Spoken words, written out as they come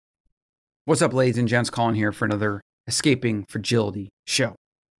What's up, ladies and gents? Colin here for another Escaping Fragility show.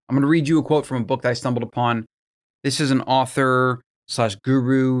 I'm going to read you a quote from a book that I stumbled upon. This is an author slash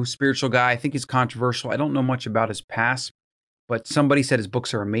guru, spiritual guy. I think he's controversial. I don't know much about his past, but somebody said his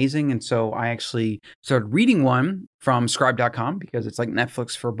books are amazing. And so I actually started reading one from scribe.com because it's like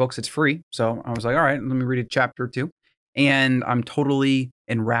Netflix for books. It's free. So I was like, all right, let me read a chapter or two. And I'm totally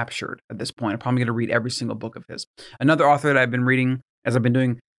enraptured at this point. I'm probably going to read every single book of his. Another author that I've been reading as I've been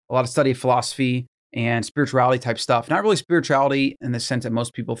doing a lot of study of philosophy and spirituality type stuff. Not really spirituality in the sense that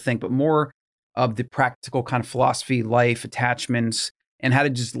most people think, but more of the practical kind of philosophy, life, attachments, and how to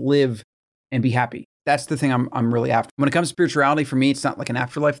just live and be happy. That's the thing I'm really after. When it comes to spirituality, for me, it's not like an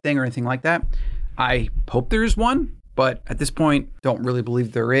afterlife thing or anything like that. I hope there is one, but at this point, don't really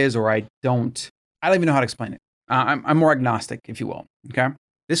believe there is, or I don't even know how to explain it. I'm more agnostic, if you will. Okay.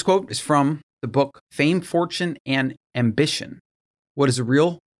 This quote is from the book Fame, Fortune, and Ambition: What is the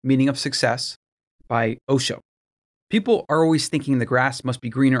Real Meaning of Success by Osho. People are always thinking the grass must be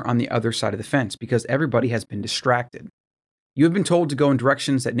greener on the other side of the fence because everybody has been distracted. You have been told to go in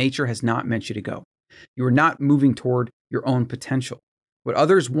directions that nature has not meant you to go. You are not moving toward your own potential. What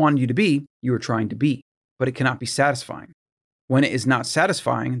others want you to be, you are trying to be, but it cannot be satisfying. When it is not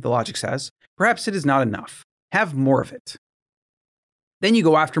satisfying, the logic says, perhaps it is not enough. Have more of it. Then you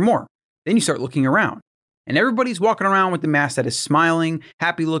go after more. Then you start looking around. And everybody's walking around with the mask that is smiling,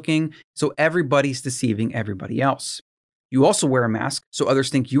 happy looking, so everybody's deceiving everybody else. You also wear a mask so others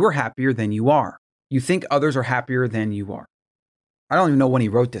think you are happier than you are. You think others are happier than you are. I don't even know when he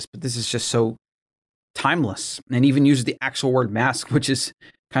wrote this, but this is just so timeless, and even uses the actual word mask, which is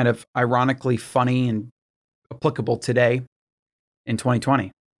kind of ironically funny and applicable today in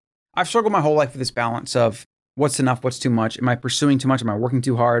 2020. I've struggled my whole life with this balance of what's enough, what's too much. Am I pursuing too much? Am I working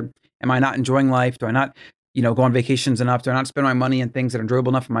too hard? Am I not enjoying life? Do I not, go on vacations enough? Do I not spend my money on things that are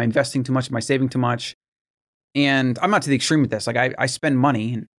enjoyable enough? Am I investing too much? Am I saving too much? And I'm not to the extreme with this. Like I spend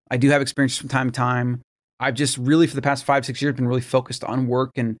money, and I do have experiences from time to time. I've just really, for the past 5-6 years, been really focused on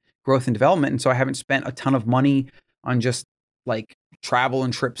work and growth and development. And so I haven't spent a ton of money on just like travel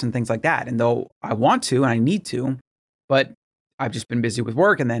and trips and things like that. And though I want to, and I need to, but I've just been busy with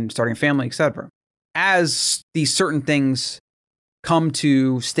work and then starting a family, etc. As these certain things come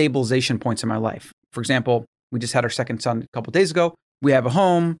to stabilization points in my life. For example, we just had our second son a couple of days ago. We have a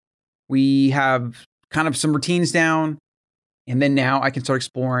home. We have kind of some routines down. And then now I can start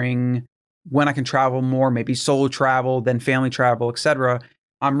exploring when I can travel more, maybe solo travel, then family travel, etc.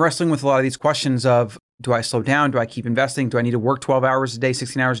 I'm wrestling with a lot of these questions of, do I slow down? Do I keep investing? Do I need to work 12 hours a day,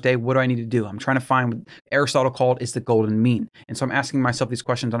 16 hours a day? What do I need to do? I'm trying to find what Aristotle called is the golden mean. And so I'm asking myself these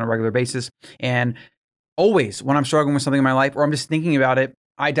questions on a regular basis. And always when I'm struggling with something in my life or I'm just thinking about it,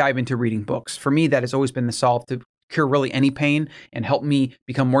 I dive into reading books. For me, that has always been the solve to cure really any pain and help me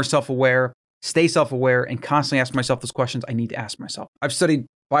become more self-aware, stay self-aware, and constantly ask myself those questions I need to ask myself. I've studied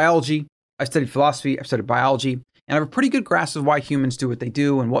biology, I've studied philosophy, I've studied biology, and I have a pretty good grasp of why humans do what they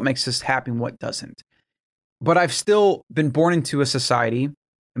do and what makes us happy and what doesn't. But I've still been born into a society,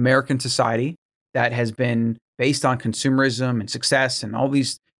 American society, that has been based on consumerism and success and all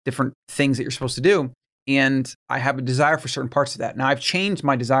these different things that you're supposed to do. And I have a desire for certain parts of that. Now, I've changed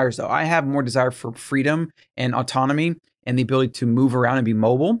my desires, though. I have more desire for freedom and autonomy and the ability to move around and be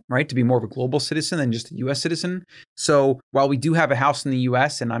mobile, right? To be more of a global citizen than just a US citizen. So while we do have a house in the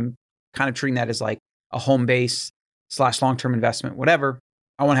US, and I'm kind of treating that as like a home base / long-term investment, whatever,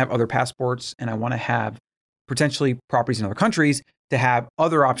 I want to have other passports and I want to have potentially properties in other countries to have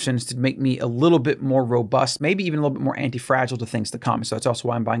other options to make me a little bit more robust, maybe even a little bit more anti-fragile to things to come. So that's also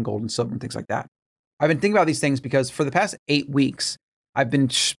why I'm buying gold and silver and things like that. I've been thinking about these things because for the past 8 weeks, I've been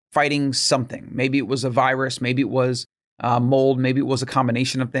fighting something. Maybe it was a virus, maybe it was mold, maybe it was a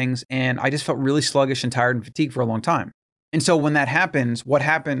combination of things. And I just felt really sluggish and tired and fatigued for a long time. And so when that happens, what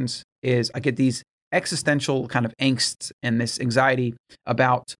happens is I get these existential kind of angst and this anxiety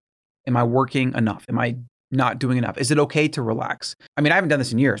about, am I working enough? Am I not doing enough? Is it okay to relax? I mean, I haven't done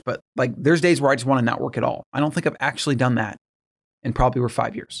this in years, but like there's days where I just want to not work at all. I don't think I've actually done that in probably over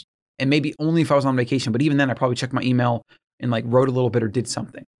 5 years. And maybe only if I was on vacation, but even then I probably checked my email and like wrote a little bit or did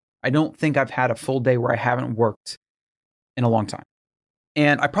something. I don't think I've had a full day where I haven't worked in a long time.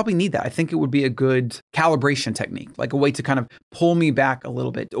 And I probably need that. I think it would be a good calibration technique, like a way to kind of pull me back a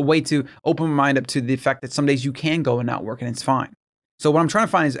little bit, a way to open my mind up to the fact that some days you can go and not work and it's fine. So what I'm trying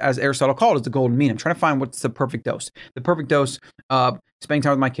to find is, as Aristotle called, is the golden mean. I'm trying to find what's the perfect dose. The perfect dose of spending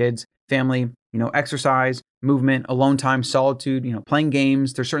time with my kids, family, exercise, movement, alone time, solitude, playing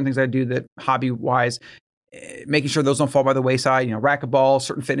games. There's certain things I do that hobby-wise, making sure those don't fall by the wayside, racquetball,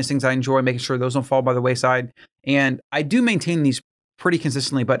 certain fitness things I enjoy, making sure those don't fall by the wayside. And I do maintain these pretty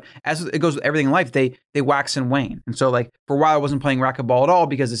consistently, but as it goes with everything in life, they wax and wane. And so like for a while I wasn't playing racquetball at all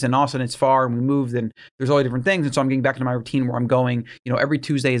because it's in Austin, it's far, and we moved, and there's all the different things. And so I'm getting back into my routine where I'm going, every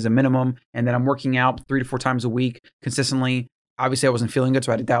Tuesday is a minimum, and then I'm working out 3 to 4 times a week consistently. Obviously, I wasn't feeling good,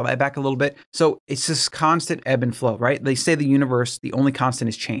 so I had to dial that back a little bit. So it's this constant ebb and flow, right? They say the universe, the only constant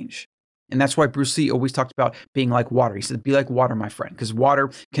is change. And that's why Bruce Lee always talked about being like water. He said, be like water, my friend, because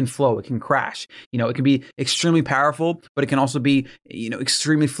water can flow, it can crash. It can be extremely powerful, but it can also be,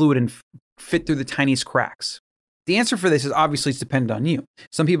 extremely fluid and fit through the tiniest cracks. The answer for this is obviously it's dependent on you.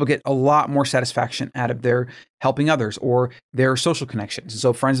 Some people get a lot more satisfaction out of their helping others or their social connections.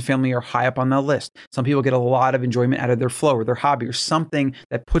 So friends and family are high up on the list. Some people get a lot of enjoyment out of their flow or their hobby or something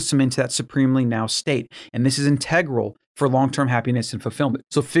that puts them into that supremely now state. And this is integral for long-term happiness and fulfillment.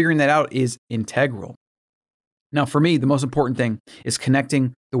 So figuring that out is integral. Now, for me, the most important thing is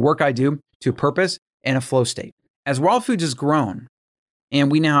connecting the work I do to a purpose and a flow state. As Wild Foods has grown,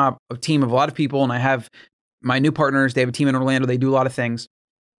 and we now have a team of a lot of people, and I have my new partners, they have a team in Orlando, they do a lot of things.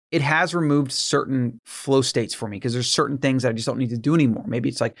 It has removed certain flow states for me because there's certain things that I just don't need to do anymore. Maybe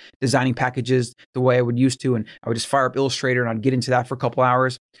it's like designing packages the way I would used to, and I would just fire up Illustrator and I'd get into that for a couple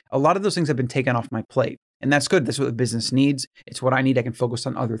hours. A lot of those things have been taken off my plate. And that's good. That's what the business needs. It's what I need. I can focus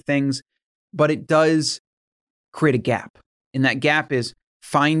on other things. But it does create a gap. And that gap is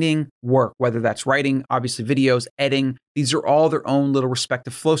finding work, whether that's writing, obviously videos, editing. These are all their own little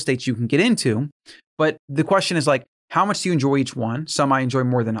respective flow states you can get into. But the question is like, how much do you enjoy each one? Some I enjoy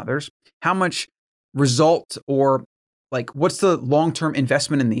more than others. How much result or like, what's the long-term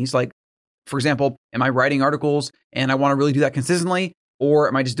investment in these? Like, for example, am I writing articles and I want to really do that consistently? Or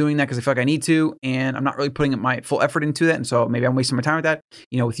am I just doing that because I feel like I need to, and I'm not really putting my full effort into that, and so maybe I'm wasting my time with that?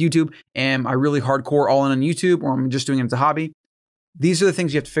 With YouTube, am I really hardcore all in on YouTube, or I'm just doing it as a hobby? These are the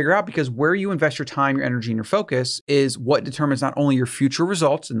things you have to figure out, because where you invest your time, your energy, and your focus is what determines not only your future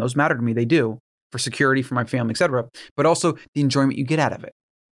results, and those matter to me, they do, for security, for my family, etc., but also the enjoyment you get out of it.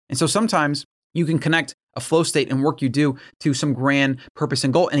 And so sometimes you can connect a flow state and work you do to some grand purpose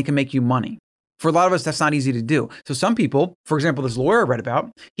and goal, and it can make you money. For a lot of us, that's not easy to do. So some people, for example, this lawyer I read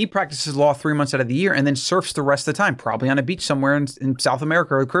about, he practices law 3 months out of the year and then surfs the rest of the time, probably on a beach somewhere in South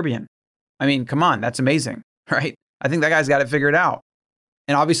America or the Caribbean. I mean, come on, that's amazing, right? I think that guy's got it figured out.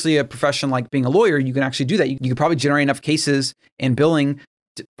 And obviously a profession like being a lawyer, you can actually do that. You could probably generate enough cases and billing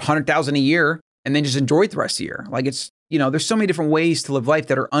 $100,000 a year and then just enjoy it the rest of the year. Like it's, there's so many different ways to live life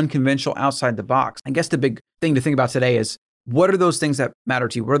that are unconventional, outside the box. I guess the big thing to think about today is, what are those things that matter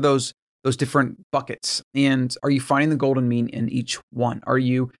to you? What are those different buckets? And are you finding the golden mean in each one? Are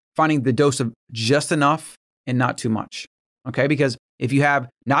you finding the dose of just enough and not too much? Okay, because if you have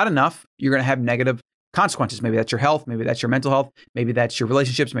not enough, you're going to have negative consequences. Maybe that's your health, maybe that's your mental health, maybe that's your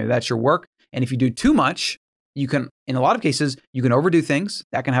relationships, maybe that's your work. And if you do too much, you can, in a lot of cases, you can overdo things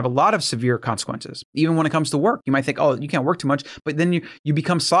that can have a lot of severe consequences. Even when it comes to work, you might think, oh, you can't work too much, but then you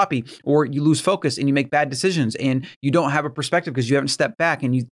become sloppy, or you lose focus and you make bad decisions and you don't have a perspective because you haven't stepped back,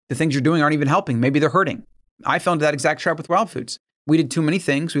 and the things you're doing aren't even helping. Maybe they're hurting. I fell into that exact trap with Wild Foods. We did too many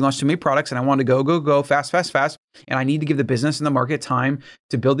things. We launched too many products, and I wanted to go fast. And I need to give the business and the market time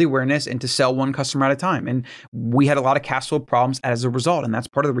to build the awareness and to sell one customer at a time. And we had a lot of cash flow problems as a result. And that's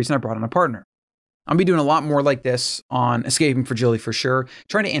part of the reason I brought in a partner. I'll be doing a lot more like this on Escaping Fragility for sure,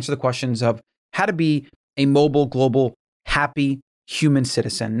 trying to answer the questions of how to be a mobile, global, happy human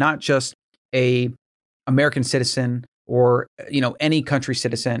citizen, not just a American citizen or, any country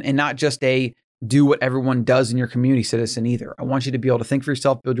citizen, and not just a do what everyone does in your community citizen either. I want you to be able to think for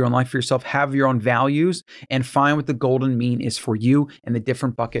yourself, build your own life for yourself, have your own values, and find what the golden mean is for you and the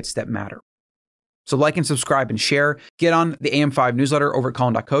different buckets that matter. So like and subscribe and share. Get on the AM5 newsletter over at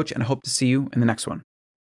Colin.coach, and I hope to see you in the next one.